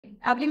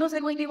abrimos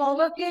el último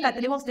bloque, la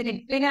tenemos en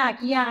espera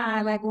aquí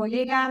a la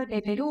colega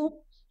de Perú,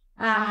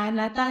 a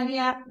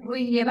Natalia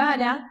Ruiz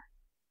Guervara.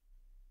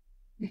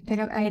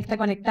 Espero que esté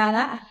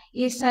conectada.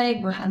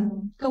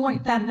 ¿Cómo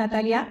estás,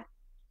 Natalia?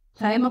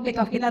 Sabemos que tu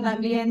agenda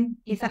también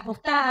es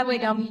ajustada.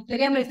 Bueno, me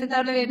gustaría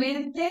presentar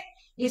brevemente.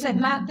 Ella es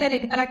máster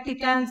en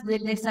prácticas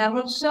del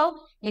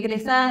desarrollo,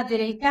 egresada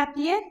de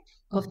ICATIE,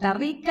 Costa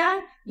Rica,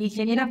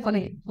 ingeniera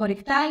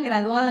forestal,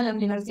 graduada en la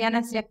Universidad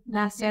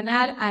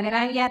Nacional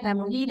Agraria La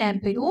Molina en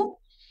Perú.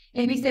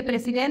 Es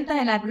vicepresidenta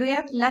de la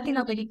Red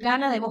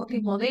Latinoamericana de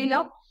Bosques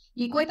Modelo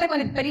y cuenta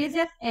con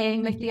experiencias en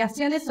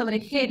investigaciones sobre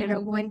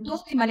género, juventud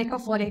y manejo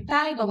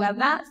forestal,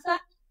 gobernanza,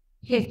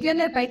 gestión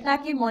del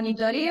paisaje,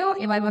 monitoreo,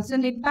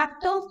 evaluación de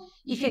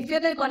impactos y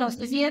gestión del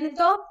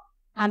conocimiento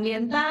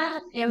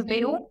ambiental en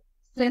Perú,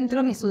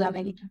 Centro y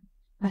Sudamérica.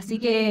 Así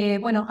que,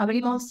 bueno,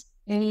 abrimos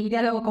el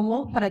diálogo con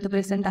vos para tu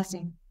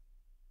presentación.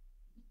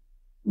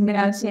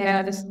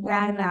 Gracias,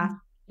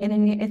 Ana.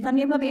 ¿Están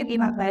viendo bien mi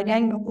pantalla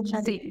y me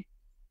escuchan? Sí.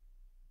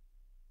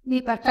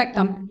 Sí,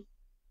 perfecto.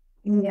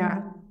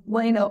 Ya.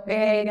 Bueno,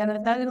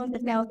 Natalia,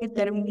 tengo que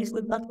tener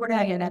disculpas por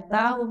ahí.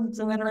 Natalia,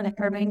 soy una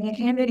de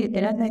género y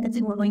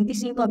tengo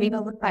 25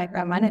 minutos para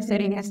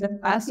permanecer en este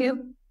espacio.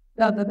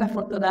 La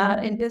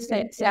oportunidad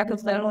entonces se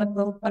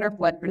acostaron para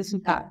poder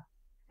presentar.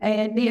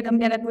 Y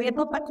también voy a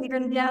compartir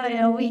el día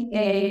de hoy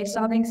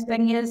son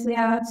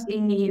experiencias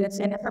y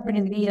lecciones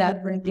aprendidas,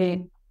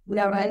 porque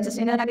la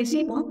organización de la que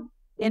hicimos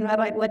en la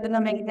red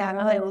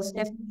latinoamericana de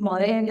bosques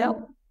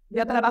modelo.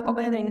 Yo trabajo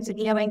con la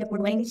iniciativa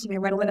 20x20 y me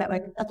vuelvo a la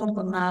red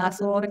conformada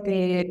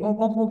sobre un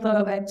conjunto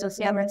de redes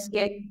sociales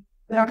que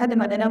trabajan de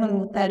manera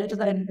voluntaria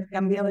en el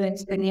intercambio de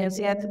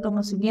experiencias y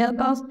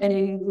conocimientos.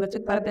 Yo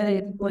soy parte del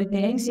equipo de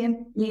gerencia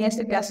y en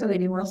este caso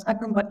venimos a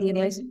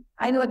compartirles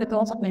algo que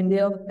todos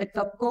aprendido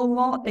respecto a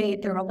cómo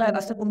trabajar el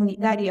gasto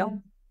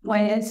comunitario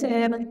puede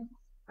ser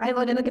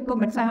algo de lo que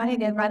conversaba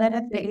en el panel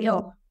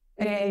anterior.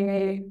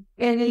 El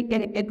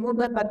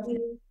mundo a partir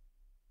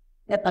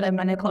para el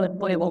manejo del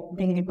fuego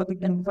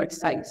en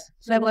Foresight.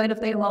 Luego de lo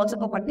que vamos a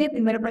compartir,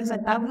 primero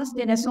presentamos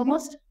quiénes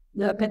somos.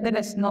 De repente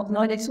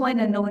no les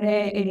suena el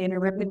nombre en el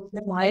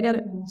repente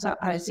vamos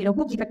a decir un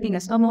poquito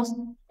quiénes somos.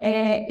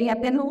 Y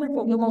apenas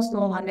vimos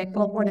el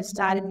manejo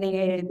forestal,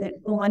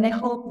 el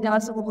manejo de la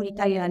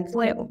comunitaria del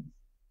fuego.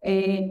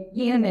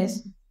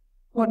 ¿Quiénes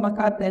forman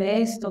parte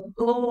de esto?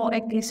 ¿Cómo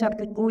es que se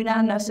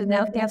articulan las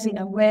sinergias y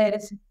las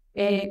redes?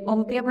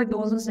 ¿Con qué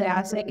recursos se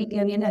hace y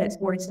qué viene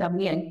después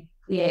también?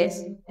 Y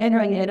es en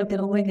realidad lo que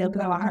lo voy a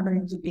trabajar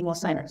en los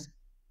últimos años.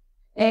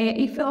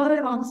 Y luego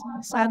vamos a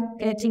pasar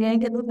que tienen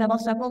que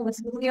demostrar con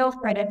estudios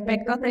para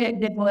efectos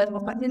de poder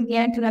compartir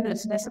bien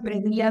las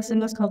aprendidas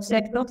en los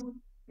conceptos.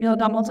 Y lo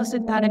vamos a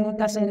sentar en un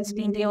caso de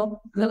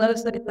estudio, luego de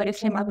los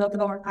directores llamando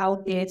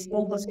trabajar que es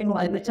un bosque no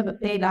hay mucha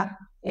tela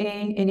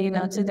en el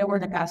antes de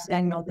la casa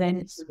en el den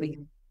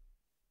estudio.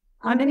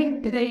 A mí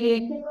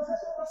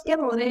que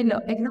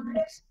modelo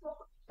es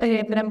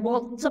pero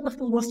somos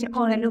un bosque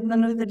modelo, no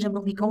nos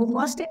llamamos ni como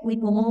bosque, ni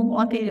como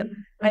aquello.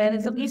 Para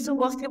el servicio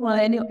bosque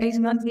modelo es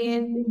más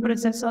bien un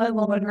proceso de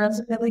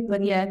gobernanza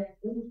territorial.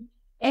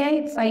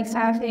 El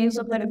paisaje es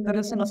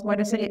operatorios en los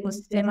cuales el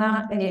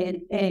ecosistema,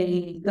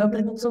 los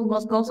recursos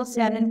boscosos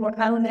sean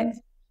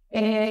importantes.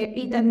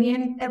 Y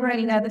también, en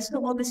realidad, es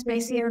como una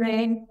especie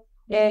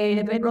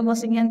de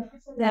reconocimiento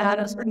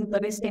de los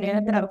productores que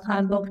vienen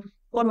trabajando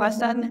por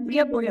bastante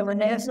tiempo. De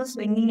manera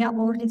sostenida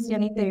una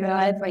gestión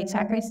integrada de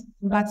paisajes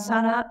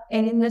basada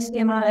en un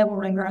esquema de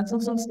gobernanza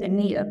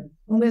sostenida,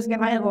 un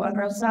esquema de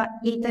gobernanza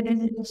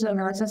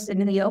interinstitucional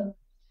sostenido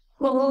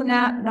con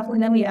la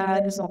finalidad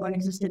de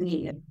desarrollo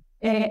sostenible.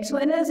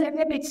 Suena ser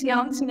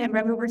repetición, sin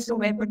embargo,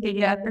 resumen, porque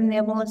ya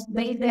tenemos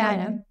 20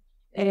 años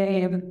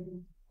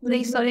de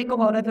historia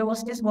como de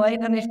bosques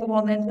modernos. En este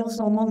momento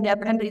somos ya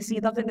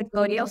 37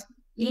 territorios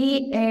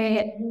y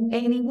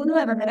en ninguno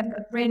de manera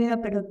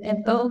perfecta, pero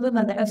en todas las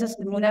maneras se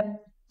estimula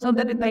son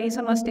territorios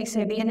en los que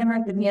se viene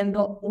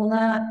manteniendo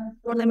una,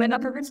 por lo menos,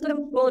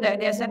 estructura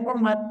de esa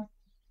forma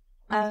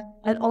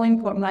o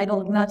informal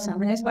o no,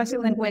 un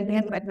espacio de encuentro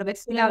entre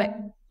redes clave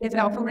que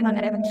trabajan de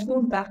manera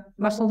conjunta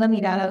bajo la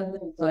mirada del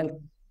territorio.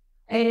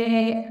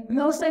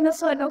 No sé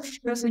nosotros,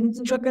 pero soy un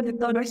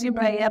territorio y en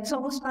realidad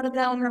somos parte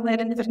de una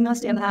red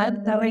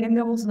internacional, la red de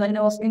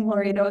los en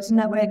Florida es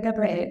una red de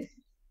redes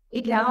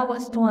y que ahora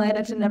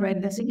es una red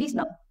de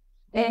ciclismo.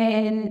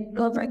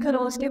 Los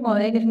recursos que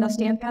modelos nos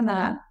tienen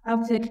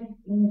hace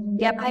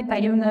ya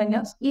 31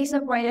 años y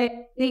se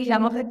puede,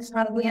 digamos,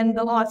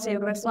 expandiendo hacia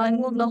el resto del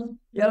mundo.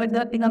 Yo en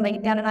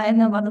Latinoamericana es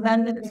más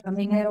grande, pero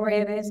también hay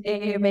redes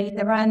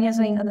mediterráneas,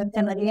 hay una red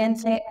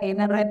canadiense, hay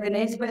una red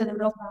de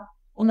Europa,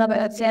 una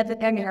red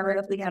asiática y una red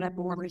africana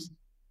por redes.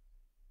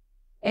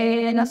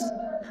 Las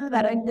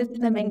redes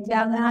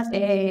latinoamericanas,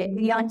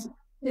 digamos,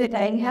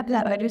 Tenha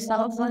la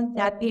resolução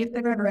da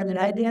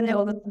realidade de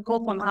o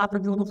como a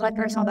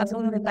produção da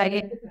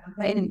unidade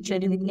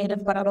engenharia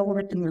para o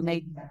retorno.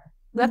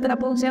 Nuestra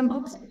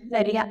función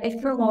sería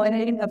promover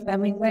el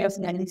intercambio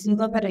internacional de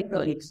 5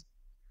 territorios.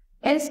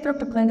 Estos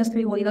que están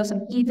distribuidos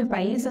en 15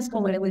 países,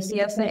 como les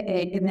decía,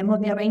 tenemos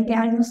ya 20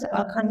 años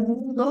acá en el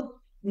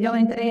mundo. Yo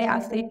entré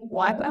hace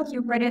 4,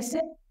 me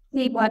parece,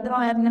 y 4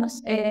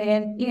 años,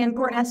 y en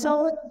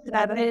corazón, a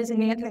través de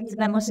mi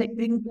tenemos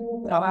el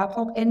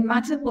trabajo, el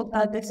más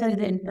importante es el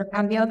de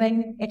intercambio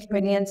de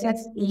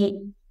experiencias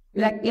y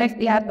la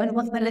actividad con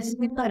los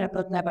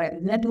para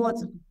los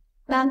networks,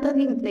 tanto en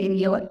el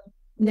interior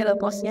de lo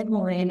posible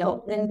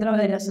modelo dentro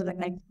de las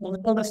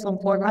organizaciones, todos son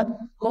formas,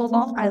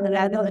 como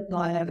alrededor de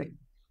toda la red.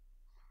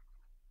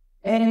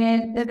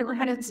 Desde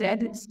las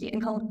redes,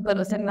 con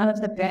los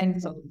hermanos de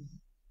prensa.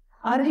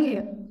 Ahora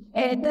bien,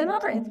 el tema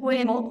del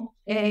fuego,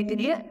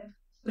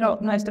 pero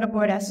nuestro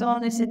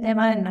corazón, ese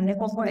tema del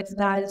manejo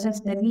forestal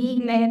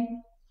sostenible,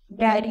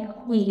 de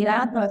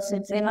agricultura, todo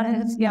el tema de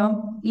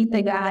gestión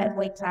integral del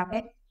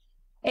paisaje.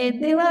 El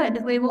tema del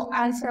fuego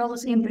ha estado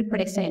siempre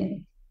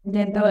presente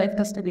dentro de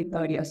estos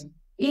territorios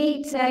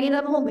y se ha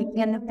ido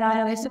convirtiendo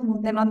cada vez en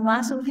un tema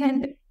más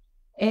urgente.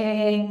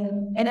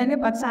 El año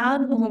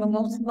pasado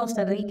nos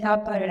Costa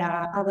Rica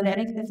para hablar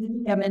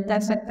específicamente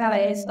acerca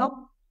de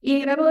esto.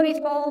 Y luego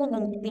dijo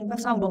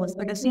distintos ángulos,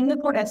 pero siendo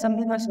por eso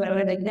mismo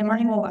sobre el tema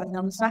de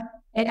gobernanza,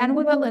 el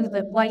ángulo desde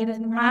el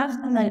cual más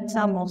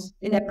analizamos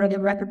la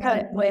problemática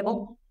del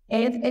fuego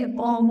es el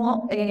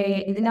cómo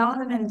la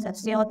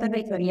organización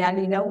territorial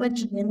y la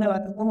organización de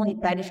la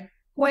comunitaria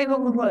juega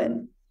un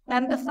rol,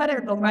 tanto para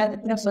el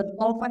tomar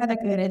todo para la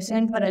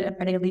creación, para el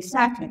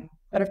aprendizaje,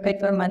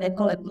 respecto al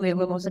manejo del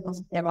fuego en los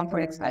ecosistemas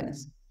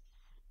forestales.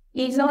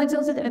 Y no es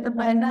un secreto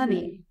para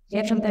nadie, que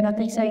es un tema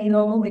que se ha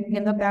ido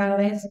convirtiendo cada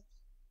vez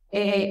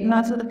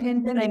más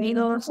urgente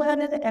debido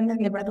solamente a cambios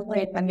climáticos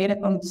también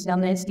en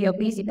condiciones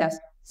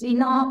geofísicas,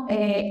 sino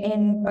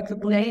en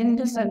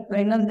particularmente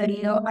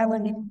debido a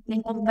los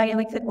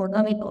incontables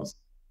económicos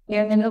que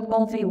han ido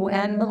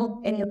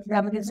configurando en los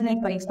cambios en el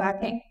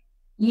paisaje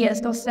y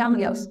estos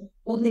cambios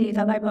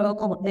utilizan el fuego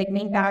como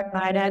técnica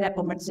para la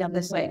conversión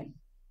de suelo.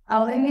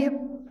 Ahora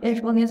bien,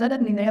 respondiendo a la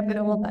primera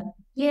pregunta,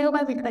 ¿quién va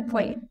a evitar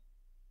fuego?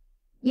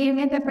 ¿Quién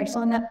es esta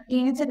persona?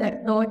 ¿Quién es el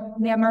actor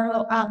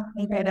llamado a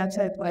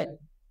integrarse del fuego?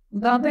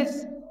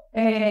 Entonces,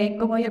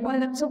 como yo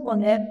puedo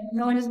suponer,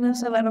 no es un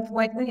saber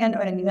fuerte y en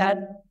realidad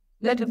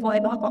lo que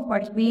podemos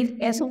compartir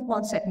es un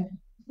concepto.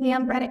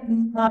 Siempre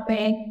un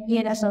papel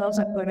quiénes son los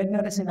actores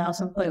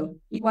relacionados al fuego.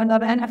 Y cuando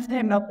van a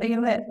hacer la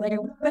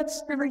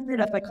de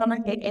las personas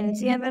que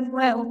encienden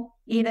fuego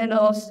y de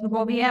los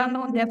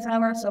gobiernos de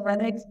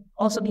sobre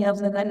o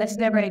gobiernos de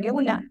la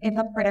regula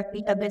estas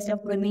prácticas de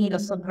suprimir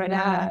sobre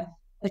la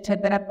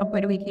etcétera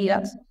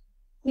permitidas.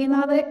 Y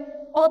no de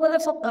todos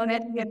los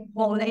factores que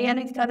podrían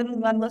estar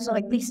jugando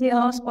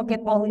servicios o que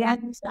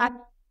podrían estar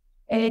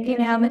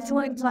generando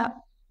influencia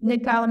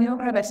de cambios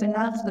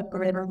relacionados al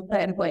problema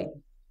del fuego.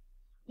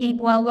 Y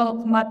cuando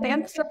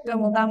Mateos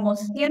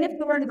preguntamos, ¿quiénes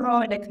tuvieron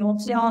rol de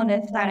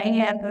funciones,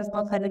 tareas,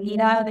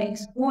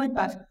 responsabilidades,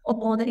 culpas o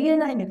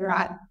podrían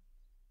ayudar?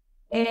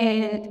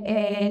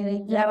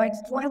 La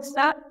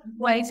respuesta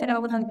puede ser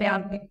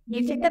abundante.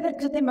 Y sí que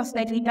existen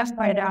técnicas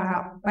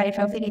para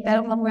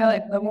facilitar un modelo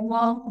de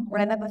cómo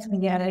pueden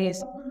facilitar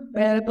eso.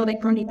 Pero lo que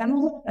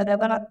comunicamos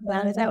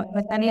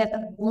las tareas,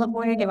 uno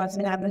puede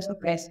llevarse a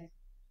sorpresa.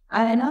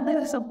 Además de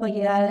la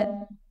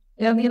seguridad,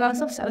 los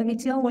diversos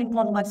servicios o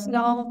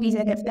información y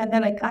de gestión de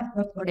la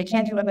carga, por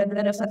ejemplo,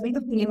 de los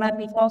servicios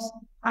climáticos,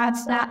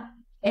 hasta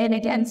el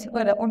ejército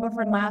de una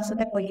formación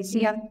de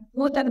policía,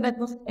 muchas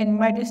veces en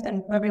medios de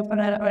nuevo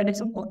para es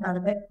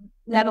importante.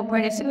 La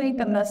cooperación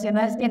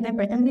internacional tiene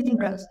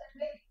distintos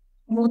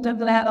muchos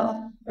lados,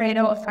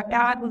 pero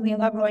acá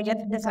tuvimos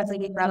proyectos de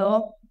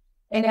facilitador.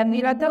 El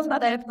admirado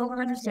de la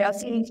comunidad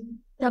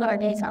sí se lo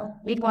organiza.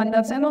 Y cuando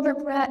hacemos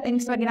en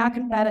historia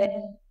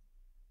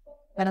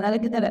para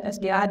que te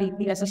la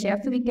y la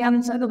sociedad civil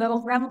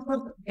luego vamos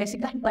por ese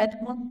completo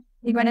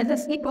y con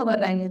ese tipo de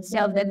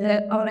organización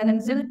desde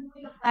organización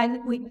a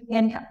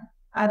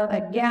los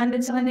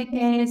grandes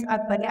ONGs, a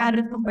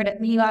grandes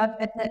cooperativas,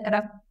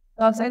 etc.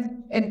 Entonces,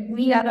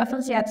 mira la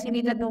sociedad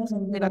civil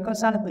de la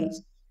cosa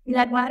pues. Y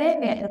la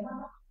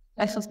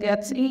la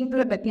sociedad civil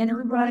tiene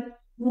un rol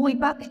muy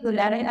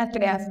particular en la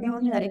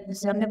creación y la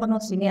difusión de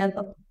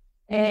conocimiento.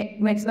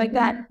 Me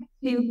explica,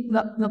 si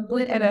lo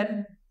pude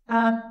ver,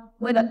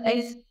 bueno,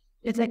 es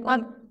de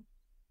cuando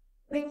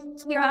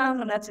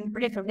las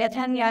empresas ya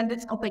tenían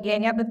esta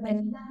pequeña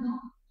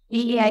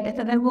y hay que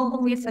tener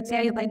muy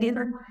especial y pedir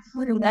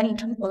un lugar y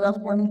todas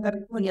las formas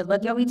de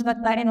yo voy a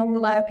estar en un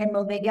lugar que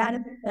nos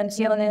vean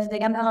tensiones de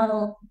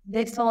ganado,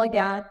 de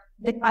soya,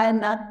 de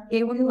palma,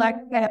 y un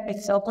lugar que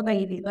empezó con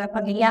la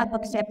familia,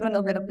 por ejemplo,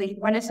 los de los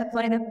principales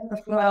sectores de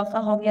la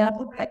familia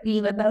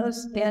cooperativa, de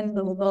los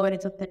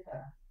vendedores, etc.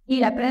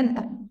 Y la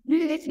prensa,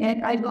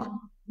 es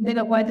algo de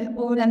lo cual se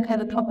pueden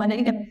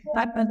proponer de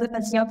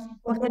participación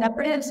porque la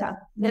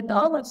prensa de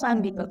todos los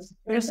ámbitos,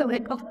 pero sobre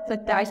todo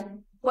sectores,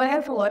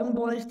 puede jugar un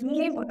rol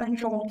muy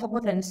importante como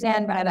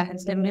potencial para la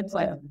gestión del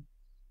fuego.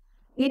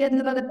 Y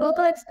dentro de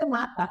todo este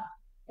mapa,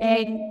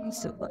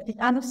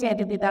 han sido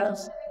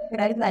invitados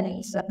grandes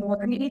analistas como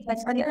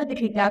comunidades para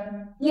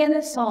identificar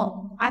quiénes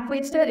son a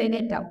cuestión de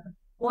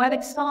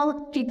puede ser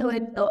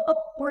titulado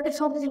por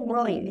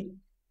desarrollo.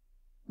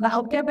 La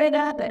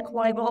objetividad del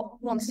juego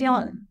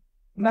funciona.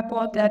 Me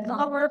puede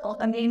cover o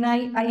también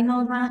hay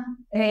normas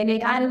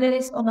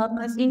legales o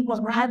normas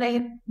incorporadas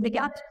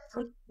de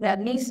la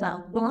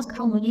misa, los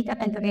comunica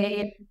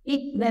entre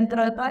y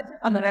dentro del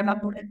panorama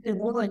por el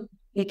mundo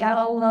y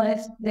cada uno de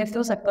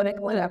estos actores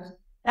juega,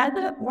 tanto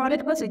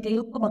roles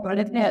positivos como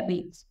roles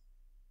negativos.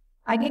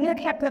 Aquí en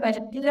el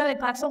capítulo de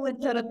paso de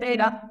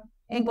carretera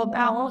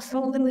encontramos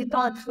un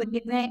limitado que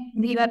tiene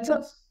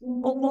diversos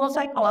puntos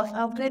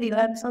de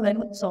diversos de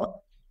nosotros.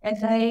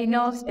 Entre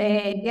ellos,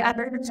 de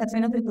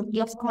representaciones de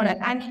Turquías con la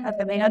cancha,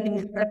 que vengan de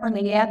mi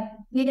familiar,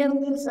 y de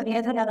una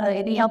historia de la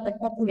galería de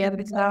popular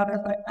que estaba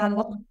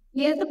representando.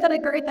 Y esto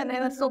también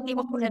también es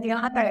último con el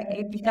día que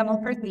explicamos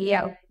por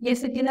día. Y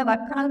este tiene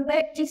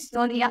bastante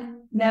historia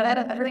de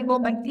haber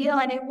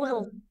reconvertido en el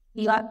mundo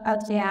y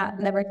hacia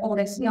la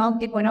recolección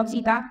que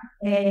conocida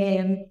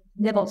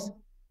de voz.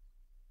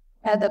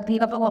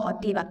 Adaptiva como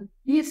activa.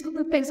 Y esto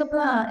me pensó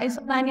para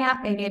esa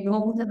manera en el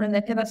mundo de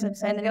aprender que los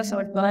incendios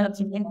sobre todo en los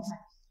siguientes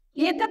años.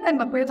 Y esta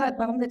tema puede ser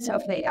de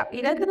Sofía.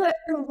 Y dentro de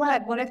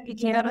algunas que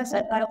quiero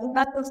resaltar un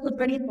dato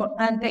súper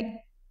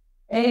importante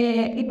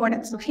y por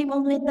eso surgimos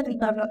muy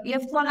territorio. Y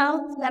es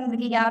las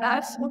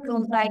brigadas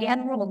voluntarias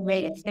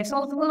rurales.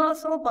 Esos no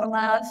son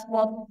formadas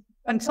por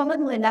personas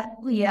de la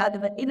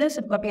actividad y de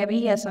su propia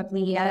vida, su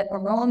actividad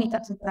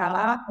económica, su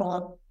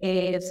trabajo,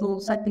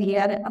 sus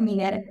actividades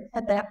familiares,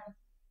 etc.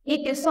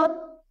 Y que son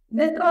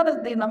dentro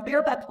de los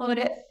peores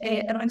factores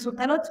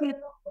resultados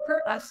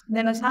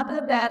de nuestra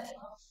actividad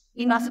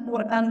y más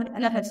importante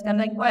en la gestión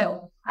del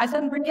juego.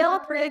 Hacen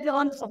brillado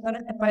proyectos sobre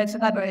el país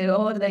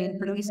alrededor de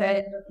influencia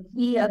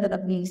de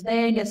los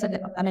ministerios, el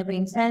departamento de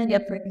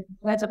incendios,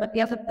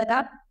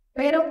 etc.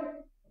 Pero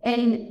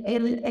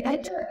el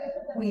hecho de que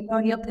el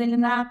territorio tiene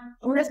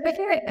una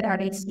especie de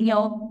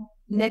tradición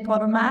de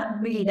formar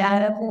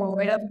habilidades como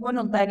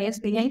voluntarias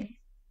bien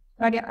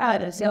varias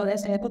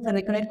agresiones en estos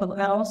territorios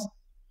colgados,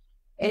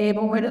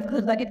 bomberos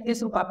que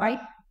su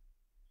papá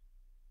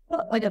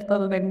oye,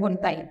 todo bien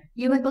montaña.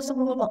 Y una cosa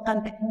muy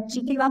importante,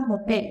 muchísimas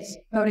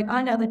mujeres, sobre todo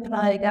en la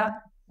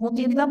temporada,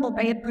 muchísimas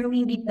mujeres fueron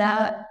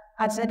invitadas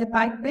a ser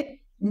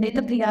parte de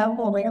esta brigada de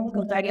bomberos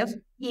voluntarios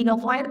y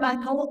nos fue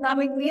como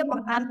también muy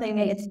importante en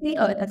el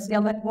estilo de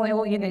acción del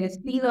fuego y en el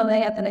estilo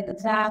de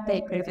atletismo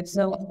y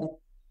perfección.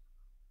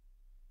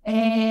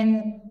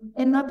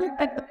 En otro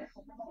aspecto,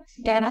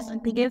 ya las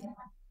antiguas,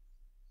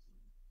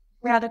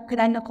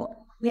 creando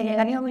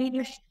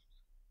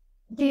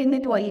tiene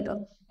tu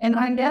oído. En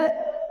realidad,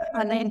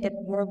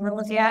 por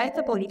velocidad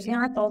esta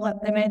policía todo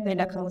de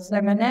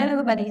la manera de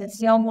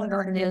organización, la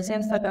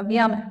organización está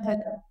cambiando,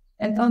 etc.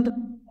 Entonces,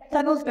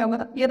 estamos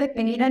de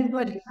definir en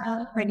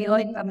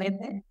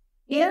periódicamente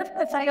y es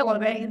necesario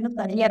volver a ir a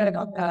taller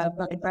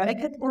para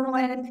que uno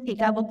vaya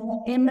identificado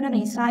como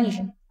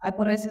aprendizaje a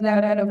por eso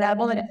de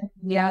largo de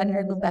la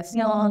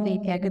educación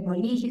y que hay que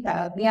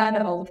política,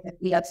 diálogo,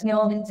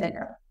 investigación,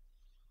 etc.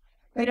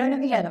 Pero en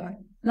realidad,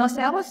 no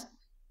sabemos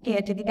que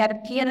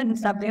identificar quién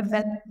saber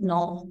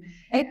no.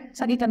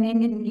 Salir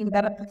también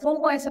identificar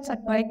cómo esos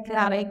actores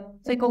clave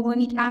se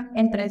comunican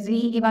entre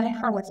sí y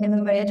manejan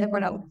haciendo de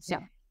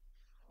colaboración.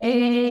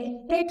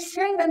 ¿Qué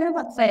extraño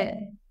va a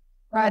hacer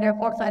para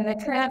reforzar la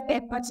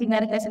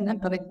capacidad de esa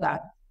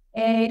conectar?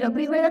 Lo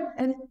primero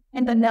es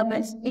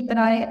entenderles y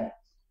traer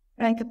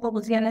que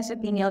producciones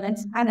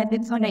opiniones a las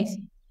personas.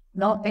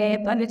 ¿No?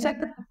 Para echar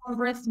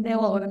de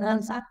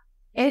gobernanza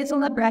es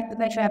una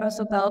práctica que ha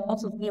resultado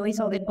positivo y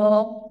sobre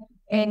todo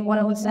en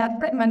usar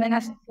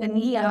maneras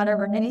tenía ahora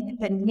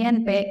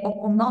pendiente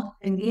o no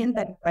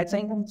pendiente para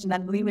ser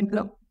funcional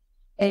ejemplo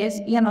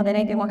es ya no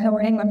tener que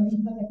mejorar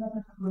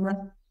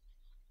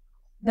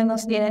de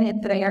nos tienen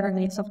entregar en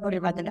el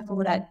software de la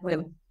figura del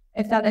pueblo.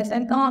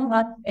 Establecen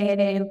normas,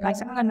 el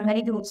país a manera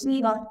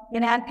inclusiva,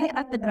 crear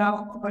quejas de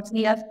trabajo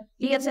compartidas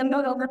y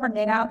hacerlo de una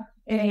manera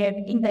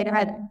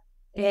integral.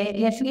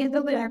 Y así es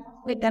donde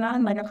la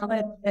manejo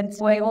del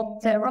fuego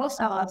se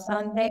roza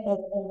bastante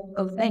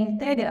o se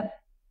integra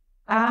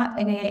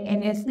en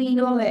el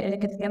estilo de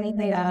gestión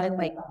integrada del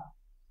juego.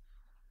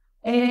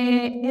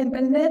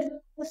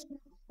 Emprender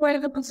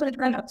puede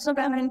considerar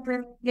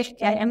solamente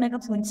que haya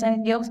menos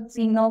incendios,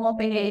 sino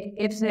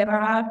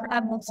cerrar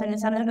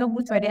los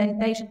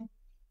diferentes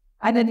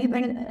hay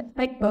diferentes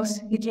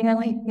aspectos que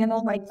tienen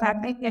los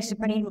paisajes que se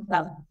pueden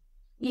usar.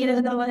 Y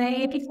desde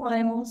donde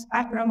podemos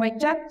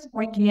aprovechar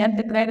porque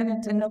antes de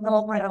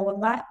entenderlo para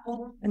abordar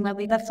en la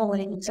vida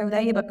sobre la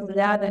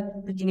seguridad, de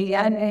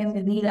utilidad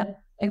de vida,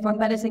 el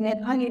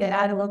fortalecimiento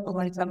general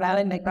como el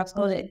hablaba en el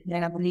caso de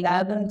la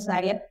comunidad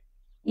necesaria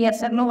y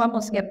hacerlo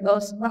vamos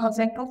a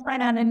ser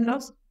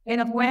paralelos que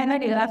nos pueden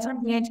ayudar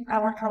también a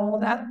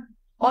abordar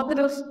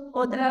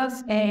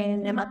otras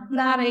temas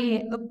clave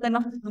y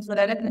temas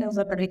culturales en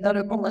nuestro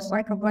territorio como es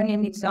la campaña de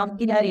misión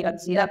y la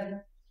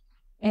diversidad.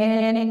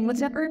 En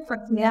mucha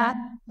perspectiva,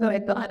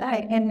 sobre todo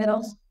de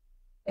géneros,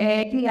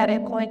 criar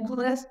en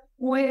juventudes,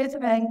 pues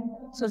ven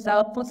sus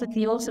datos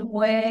positivos, se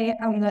puede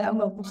ayudar a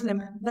los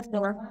demás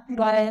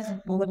iguales,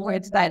 puede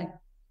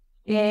estar.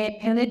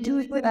 El hecho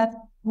de que las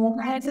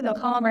mujeres se lo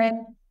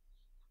comen,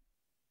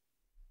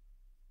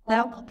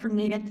 la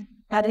oportunidad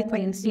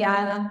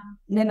diferenciada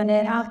de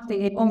manera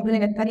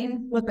complementaria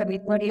en su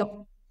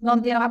territorio,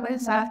 donde va a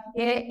pensar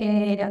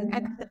que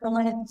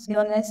las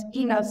decisiones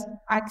y las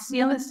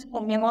acciones que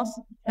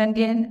tomemos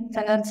también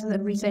serán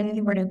supervisadas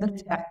y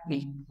verificadas.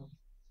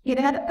 Y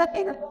de la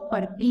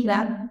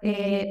partida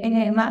en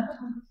el marco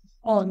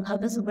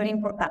es súper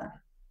importante.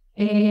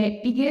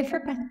 Y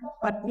esa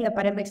partida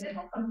para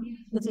empezar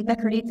necesita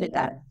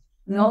credibilidad.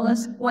 No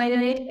les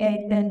puede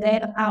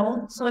entender a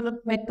un solo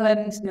método de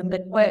emisión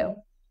del fuego.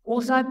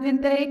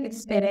 Usualmente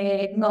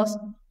nos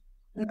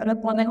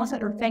ponemos a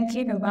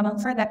urgencia y nos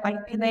vamos a la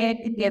parte de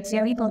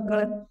evidencia y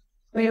control,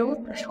 pero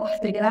la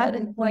hostilidad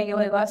del fuego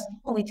de base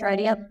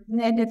comunitaria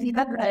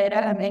necesita traer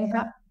a la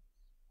mesa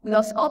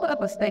los otros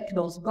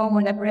aspectos como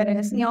la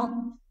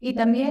prevención y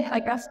también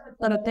hay casos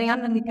que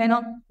tengan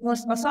indicado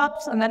los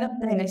pasados a la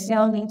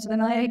prevención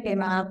de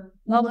quemado.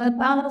 No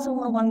tratamos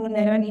una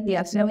manera de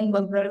mitigación y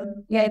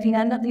control y al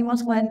final nos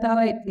dimos cuenta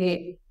de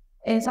que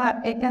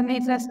esta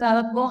mesa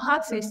estaba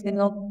baja si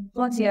no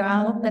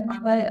consideramos de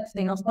parte de los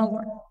destinos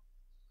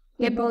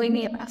que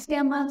podrían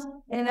hacer más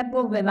en el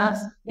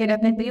problemas que de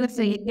repente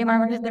seguir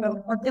quemando desde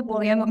lo que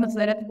podríamos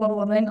hacer por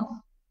lo menos.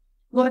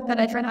 Porque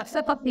la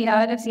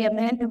capacidad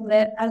de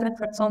entender a las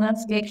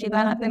personas que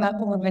van a tener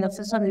por lo menos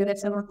esos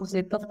libres de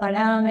requisitos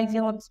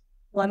parámetros,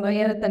 cuando hay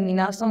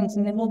determinados son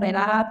sin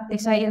movilidad,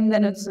 es ahí donde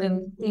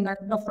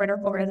nos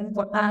fueron por esa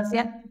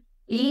importancia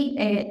y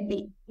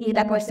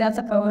la cuestión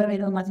se puede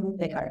ver más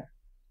integral.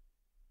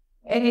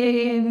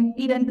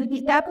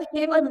 Identificar pues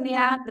qué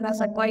manera de las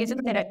actuales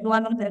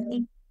interactuando entre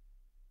sí.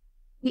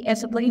 Y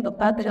eso es muy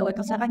importante, lo que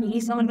pasa aquí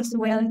son los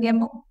que el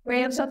tiempo,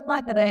 pero eso es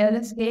parte de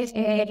ellos, que es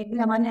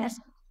la manera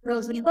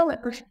los hijos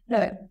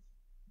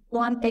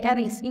era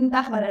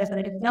distinta para la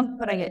selección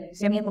para el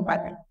mismo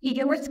padre. Y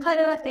yo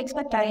rescato la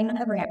texta que hay en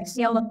la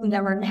reacción de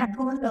la manera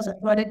como los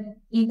actores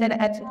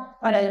interactúan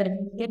para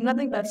las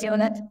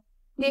inversiones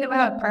y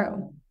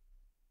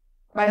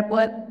para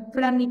poder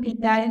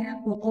planificar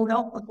el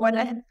futuro,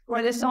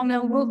 cuáles son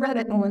los grupos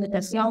de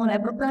comunicación, la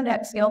propia de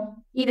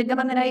acción y de qué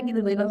manera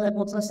distribuir los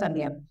recursos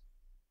también.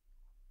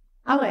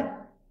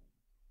 Ahora,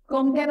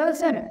 ¿con qué va a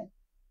ser?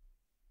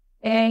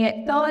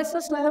 Todo eso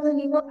es lo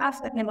mismo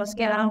hasta que nos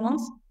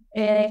quedamos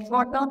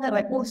cortos de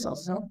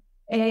recursos, ¿no?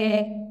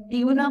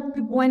 Y una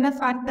buena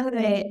falta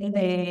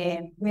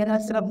de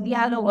nuestros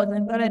diálogos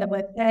dentro del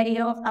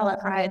ministerio a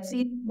la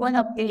decir,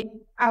 bueno, que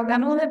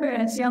hablamos de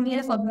prevención y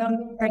de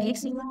control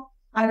carísimo,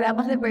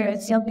 hablamos de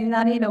prevención y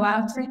nadie lo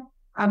hace,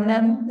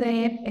 hablamos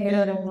de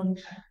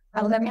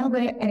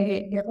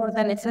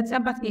fortalecer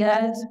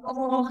capacidades,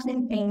 cómo vamos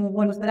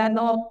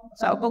involucrando, o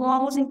sea, cómo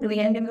vamos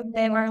incluyendo en el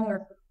tema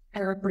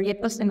en los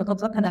proyectos en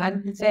nosotros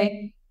canales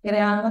que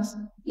creamos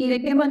y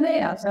de qué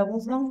manera, o sea,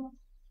 buscamos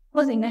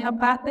en esa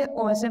parte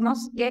o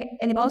hacemos que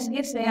el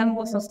bosque sea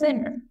un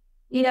sostenible.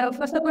 Y la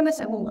respuesta con el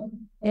segundo.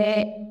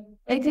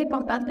 Es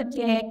importante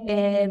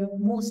que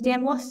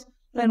busquemos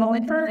el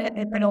momento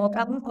de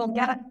provocarnos con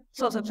ya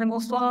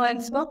hacemos todo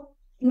esto.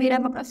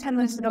 Miramos hacia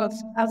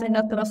nuestros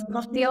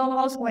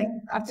tíos,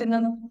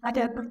 haciendo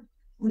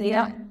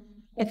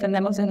que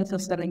tenemos en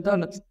nuestros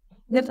territorios.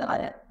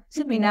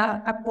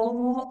 Similar a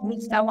cómo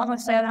necesitamos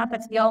hacer la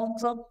gestión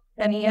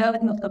tenía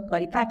nuestros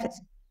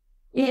políticos.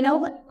 Y la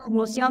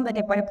conclusión de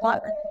que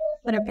para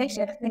la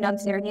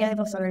financiaría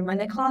sobre el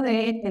manejo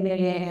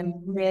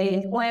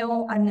del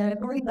juego a nivel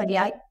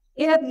comunitario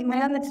era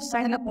primero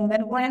necesario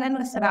poner buena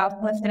nuestra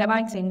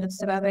base,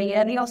 nuestra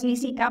realidad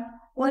física,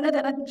 una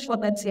de las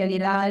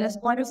potencialidades,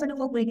 cuáles son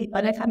las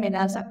principales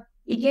amenazas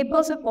y qué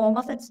cosas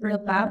podemos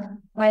explotar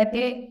para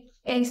que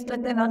esto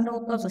tenga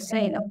un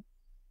suceda.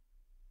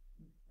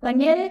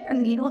 También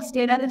entendimos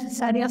que era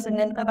necesario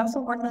tener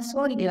trabajo por la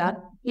solidaridad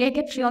y hay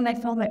que accionar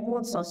estos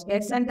recursos,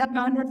 que se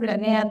encargan de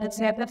planear, de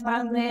ser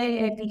capaz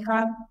de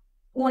fijar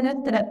una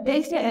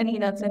estrategia de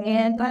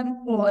financiamiento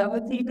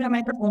o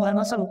simplemente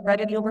podemos buscar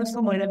el libro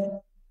sobre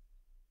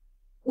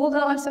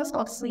una base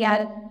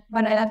social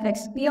para la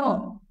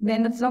gestión de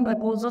nuestros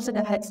recursos y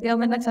la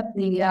gestión de nuestras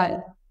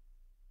actividades.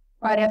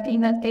 Para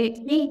financiar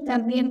y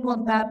también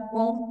contar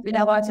con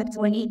la base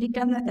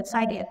política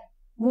necesaria.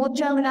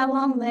 Mucho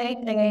hablamos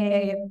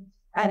de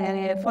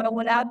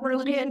formular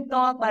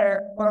proyectos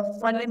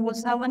para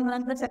impulsar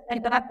buenas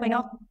etcétera,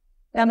 pero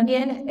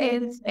también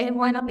es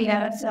bueno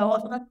mirarse a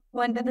otras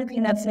fuentes de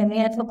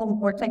financiamiento, como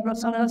por ejemplo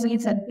son los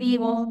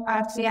incentivos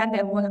hacia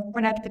de buenas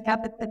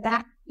prácticas,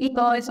 etcétera, y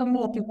todo eso es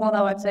lo que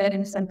puedo hacer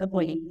en el centro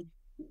político.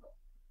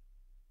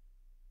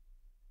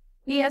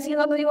 Y así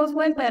nos dimos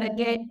cuenta de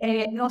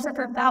que no se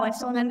trataba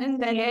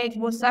solamente de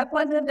buscar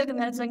fuentes de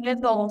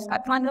financiamiento,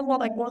 sacando los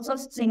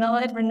recursos, sino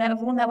de tener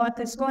una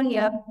base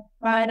sólida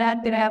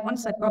para crear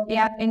nuestra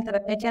propia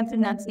estrategia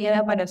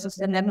financiera para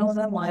sostenernos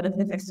de modelos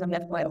de gestión de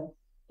fuego.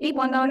 Y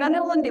cuando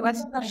hablamos de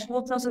diversos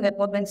recursos de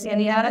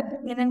potencialidad que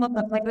tienen los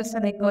propios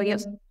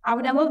territorios,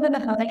 hablamos de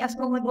las áreas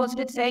como el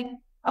bosque de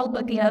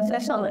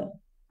autofinanciación.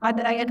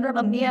 atrayendo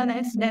también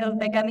de los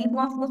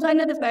mecanismos, no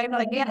solo de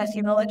la guerra,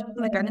 sino de los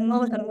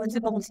mecanismos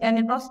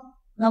económicos.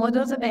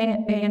 Nosotros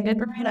en el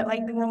primer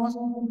país tuvimos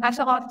un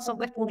caso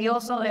súper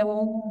curioso de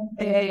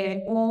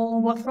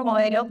un otro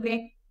modelo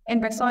que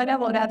empezó a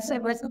elaborarse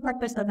versus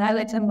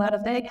artesanales en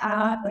base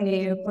a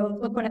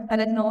productos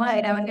conectados no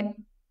maderables.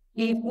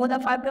 Y una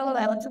parte de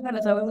la lucha de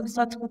los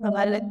productos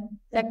culturales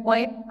se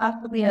fue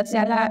a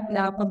financiar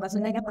la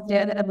formación de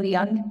capacidad de la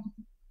brillante.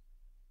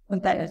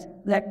 Entonces,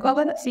 la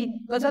cosa,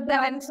 sí, cosas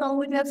también son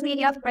muy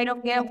sencillas,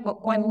 pero que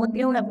cuando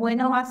tiene una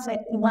buena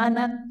base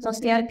humana,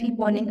 social y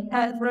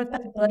política del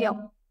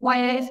territorio,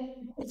 puedes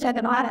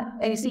generar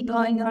el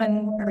ciclo en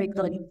un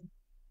territorio.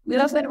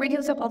 Los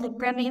servicios se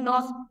pueden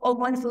o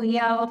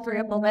construidos por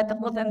el momento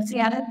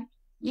potencial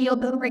y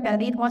otros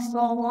mecanismos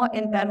como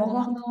el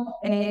trabajo,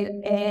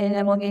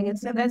 la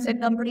movilización del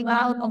sector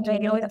privado, con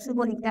la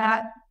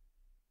seguridad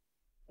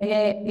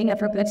y la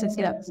propia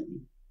sociedad.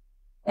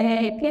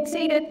 ¿Qué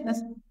sigue?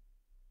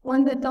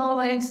 Cuando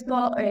todo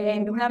esto,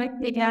 una vez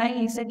que ya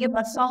el incendio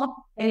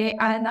pasó,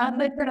 además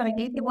de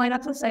permitir que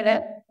pueda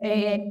suceder,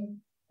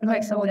 no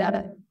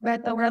asegurar,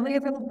 restaurar y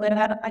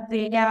recuperar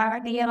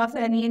aquella base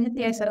de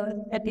líneas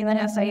que tienen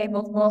las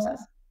dos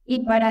cosas.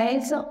 Y para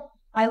eso,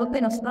 algo que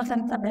nosotros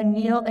hemos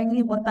aprendido es la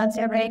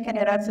importancia de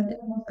generar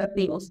sistemas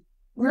activos.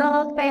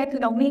 No es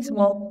lo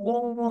mismo,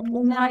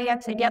 un área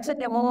que ya se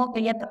llevó,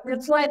 que ya está en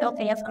el suelo,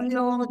 que ya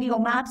salió, digo,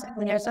 más,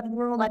 que ya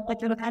salió la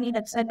cuestión orgánica,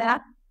 etc.,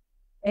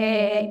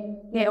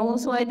 que un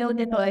suelo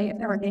de todavía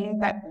se mantiene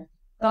intacto.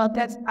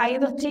 Entonces, hay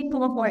dos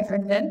tipos por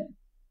ejemplo.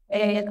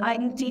 Hay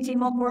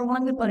muchísimos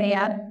formas de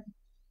crear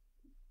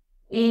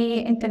y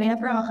en tener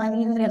trabajar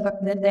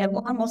desde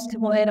vamos a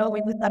poder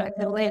para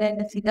acceder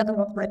necesitar los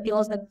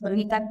objetivos que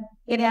permitan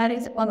crear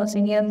ese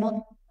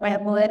conocimiento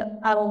para poder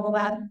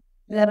abordar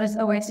la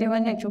restauración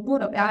en el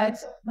futuro.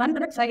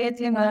 Van a seguir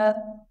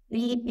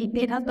y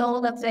tienen toda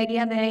una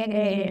serie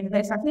de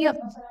desafíos,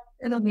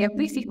 los bien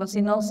físicos,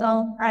 si no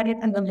son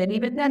áreas en donde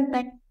vive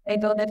gente.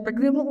 Entonces,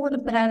 preferimos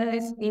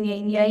voluntarios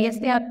y ahí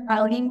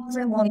abrimos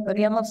y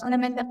monitoreamos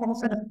solamente cómo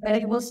se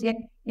negocia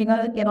y no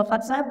lo quiero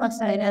pasar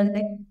más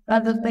adelante,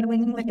 tanto en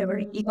términos de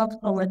verificados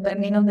como en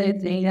términos de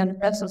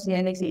dinámicas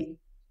sociales y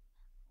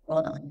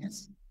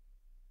económicas.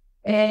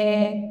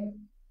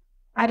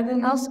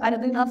 Algunas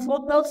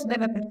fotos de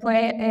lo que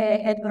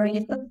fue el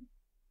proyecto,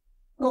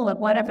 como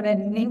para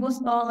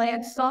aprendimos todo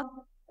esto.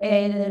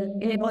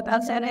 El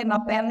importancia de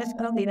mapear la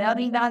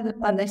extraordinaridad de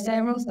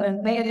padecemos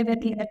en medio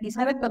de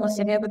quizá el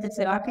conocimiento que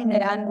se va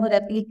generando de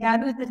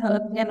aplicar desde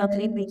la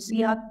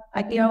nutrición.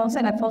 Aquí vamos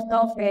a la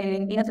foto que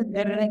en la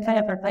secretaria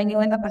de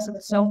perteneció en la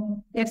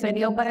presentación que se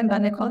dio para el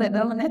manejo de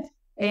drones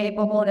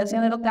con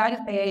población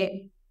local.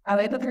 A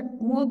veces es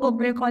muy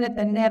complejo de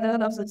tener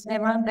los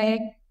sistemas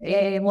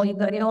de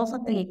monitoreo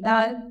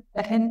satelital.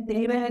 La gente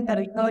vive en el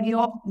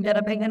territorio, de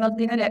repente no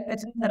tiene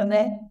acceso a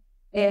internet.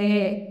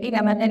 Y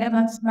la manera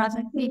más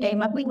sencilla y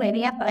más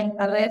primaria para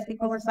instalar y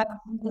conversar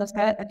con los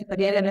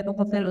categorías de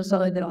recursos del uso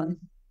de drones.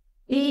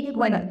 Y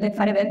bueno, les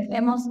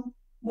agradecemos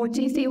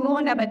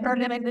muchísimo,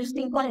 lamentablemente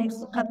 5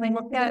 años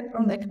tenemos que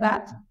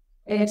conectar.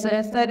 Eso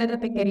es lo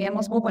que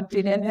queríamos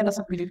compartir en los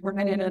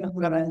aplicaciones de los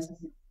programas.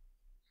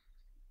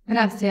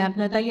 Gracias,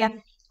 Natalia.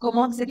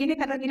 Como se tiene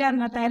que retirar,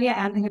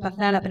 Natalia, antes de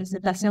pasar a la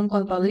presentación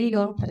con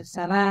Rodrigo, para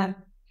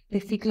cerrar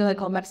este ciclo de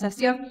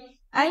conversación,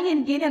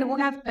 ¿alguien tiene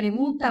alguna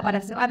pregunta para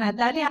hacer a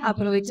Natalia?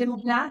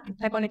 Aprovechémosla, que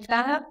está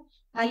conectada.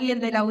 ¿Alguien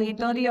del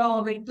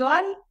auditorio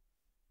virtual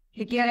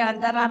que quiera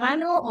levantar la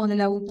mano o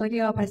del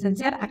auditorio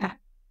presencial? Acá.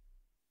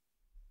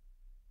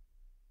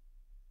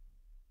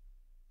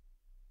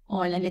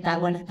 Hola, ¿qué tal?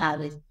 Buenas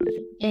tardes.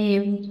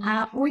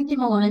 A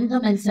último momento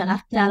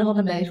mencionaste algo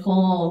que me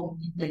dejó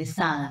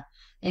interesada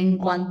en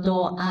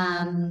cuanto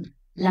a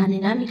las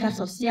dinámicas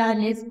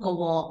sociales,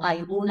 como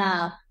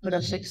alguna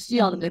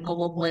proyección de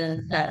cómo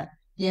pueden ser.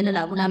 ¿Tienen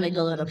alguna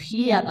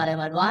metodología para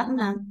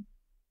evaluarla?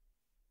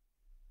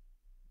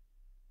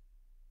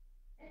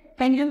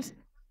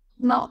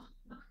 No.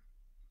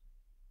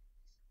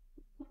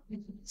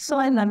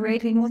 Son las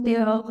ratings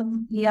de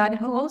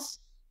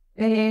diálogos.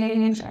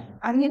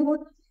 Hay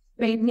ninguna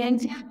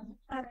experiencia.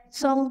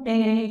 Son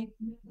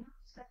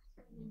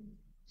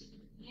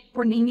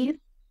por niños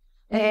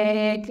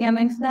que han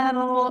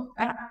estado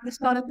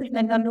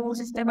presentando un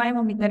sistema de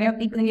monitoreo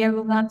y que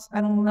llevan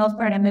algunos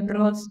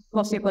parámetros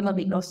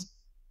socioeconómicos.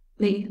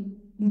 Sí.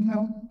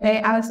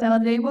 Hasta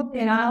donde hemos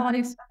quedado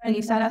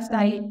analizar hasta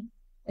ahí.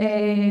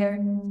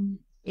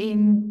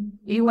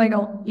 Y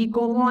bueno, y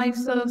cómo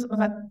estas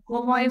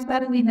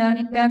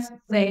dinámicas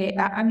se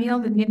han ido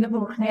vendiendo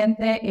por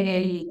gente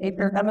el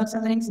programa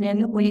de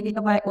enseñanza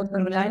política para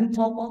controlar un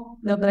poco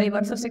los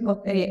diversos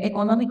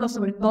económicos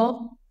sobre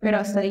todo, pero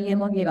hasta ahí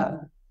hemos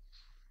llegado.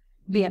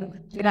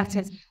 Bien,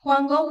 gracias.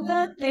 Juan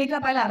Gouda, te doy la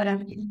palabra,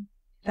 el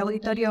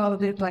auditorio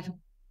virtual.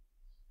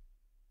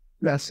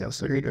 Gracias,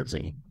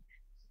 secretario.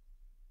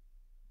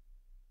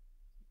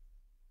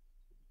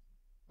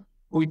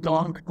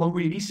 Como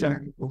inicia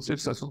el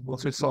proceso es un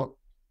proceso,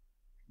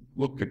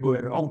 lo que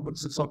puede un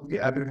proceso que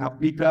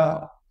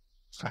aplica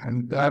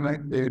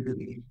sanitariamente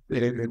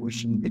de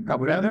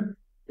Guatemala,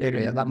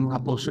 le damos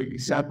una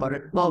posibilidad para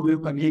el pueblo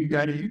también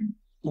de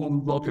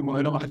un bloque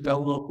modelo más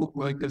estado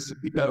poco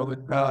intensificado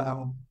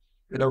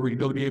de la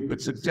auditoría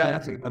presencial,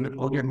 así que también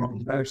podríamos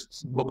estar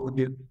un poco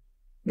de...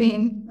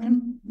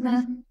 Bien,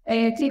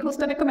 sí,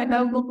 justo me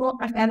comentaba un poco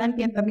acá en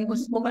que también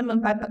pues, un poco el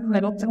impacto con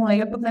el último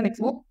día de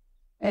Patagónico,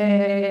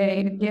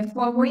 que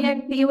fue muy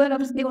activo en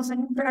los últimos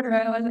años, pero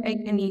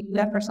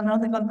las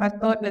personas de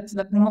contacto les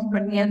lo estamos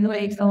perdiendo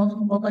y estamos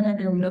un poco en el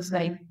nebuloso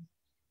ahí.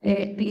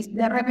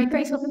 De repente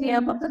hay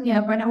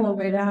oportunidad para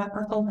volver a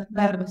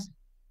contactarlos.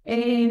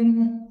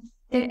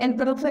 El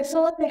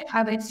proceso de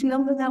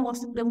adhesión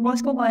de un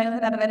bosque modelo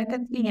de la red que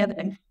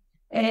tiene,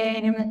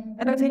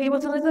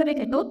 recibimos una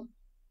solicitud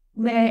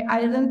de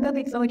algún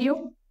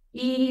territorio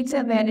y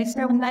se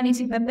realiza una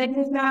visita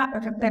técnica,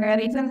 se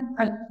realizan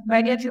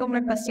varias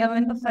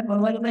conversaciones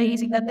alrededor de la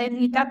visita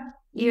técnica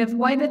y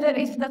después de la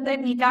visita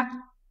técnica,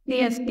 si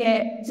es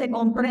que se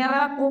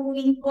comprueba un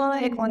tipo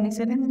de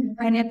condiciones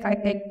en el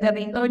que el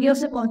territorio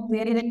se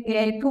considere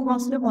que es un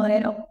bosque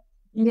modelo,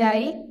 y de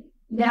ahí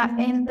ya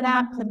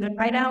se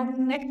prepara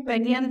un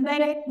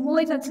expediente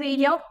muy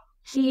sencillo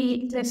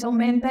y se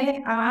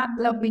somete a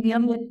la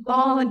opinión de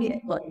todo el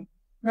directorio.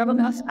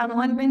 Nosotros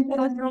anualmente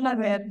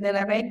de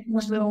la red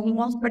nos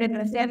reunimos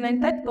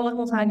presencialmente todos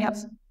los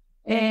años.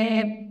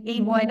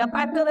 Y buena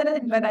parte de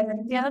las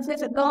decisiones que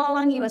se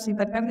toman y las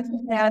intercambios que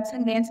se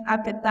hacen es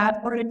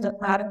aceptar o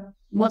rechazar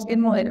bosques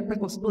modelos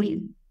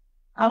reconstruidos.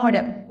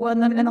 Ahora,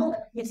 cuando los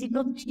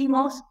requisitos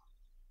dijimos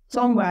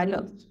son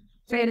varios,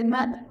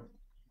 firmar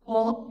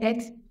o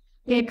que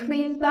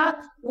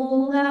exista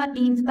una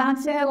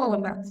instancia de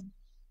gobernanza.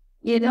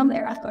 Y es donde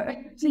la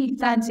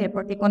instancia,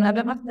 porque cuando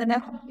hablamos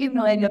de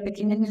uno de las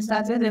pequeñas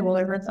instancias de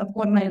gobernanza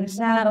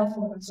formalizada,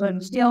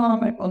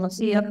 solución,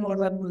 reconocida por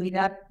la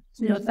comunidad,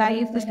 los hay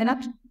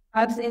instancias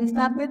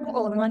de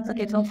gobernanza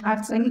que son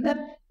accesibles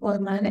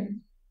formales,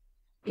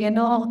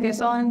 que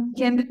son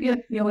quienes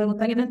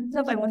voluntariamente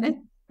se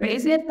reúnen, pero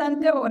esa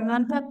instancia de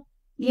gobernanza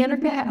tiene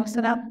que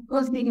hacer la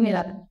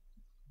continuidad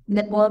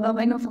de por lo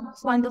menos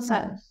cuántos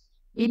años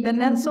y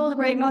tener sus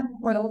reglas,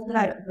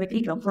 claro,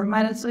 repito,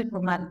 formales y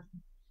formales.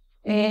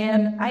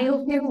 Hay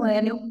un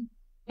modelo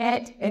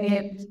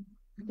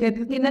que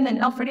tienen el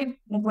nombre,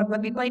 en Puerto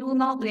Rico hay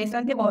uno que es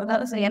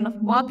antibordado, se llama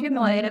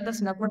modelo de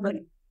nacional Puerto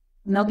Rico,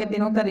 no que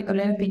tiene un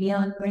territorio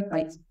definido en todo el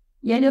país.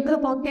 Y hay otro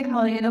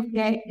modelo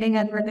que en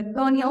el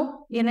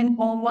territorio tienen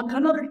como otro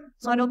nombre,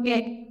 solo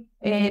que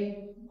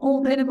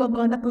cumplen con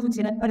todas las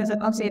posiciones para ser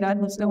considerado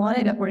nuestro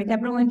modelo. Por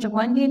ejemplo, en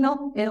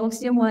Chocuandino, el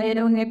último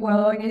modelo en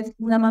Ecuador es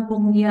una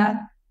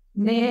mancomunidad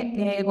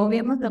de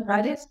gobiernos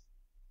locales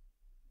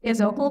que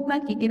se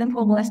ocupan y tienen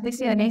como una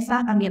especie de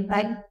mesa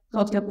ambiental,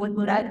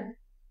 sociocultural.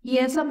 Y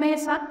esa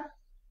mesa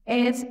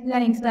es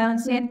la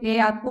instancia que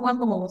actúa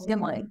como bosque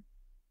modelo.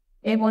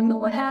 En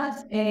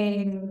Honduras,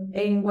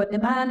 en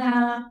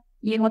Guatemala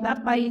y en otros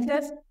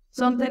países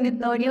son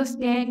territorios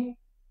que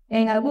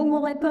en algún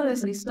momento de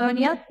su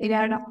historia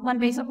crearon una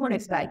mesa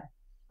forestal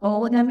o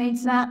una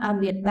mesa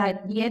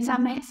ambiental. Y esa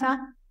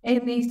mesa,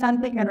 en el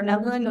instante que a lo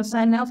largo de los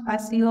años ha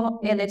sido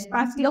el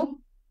espacio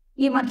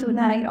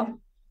imaginario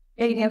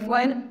en el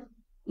cual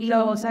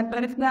los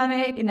actores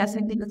clave en las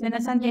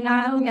instituciones han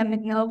llegado y han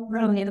venido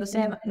reuniéndose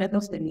de manera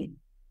sostenible.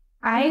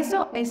 A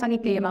eso es a lo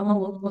que llamamos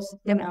grupos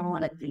de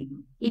memoria activa.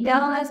 Y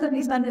cada estas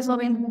instantes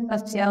obviamente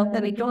asociados al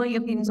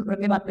territorio tienen su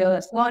propio mapeo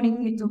de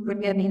scoring, sus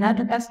propias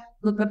dinámicas,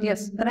 sus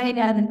propias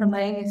reglas de toma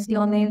de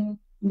decisiones.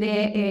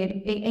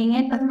 En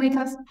estas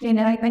mesas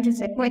generalmente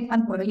se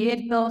cuentan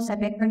proyectos, se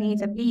afectan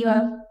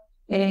iniciativas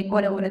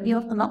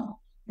colaborativas o no.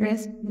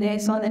 De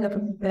eso de lo que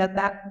se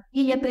trata.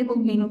 Y ya tengo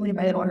un minuto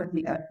primero de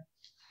explicar.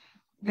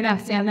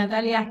 Gracias,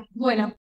 Natalia. Bueno.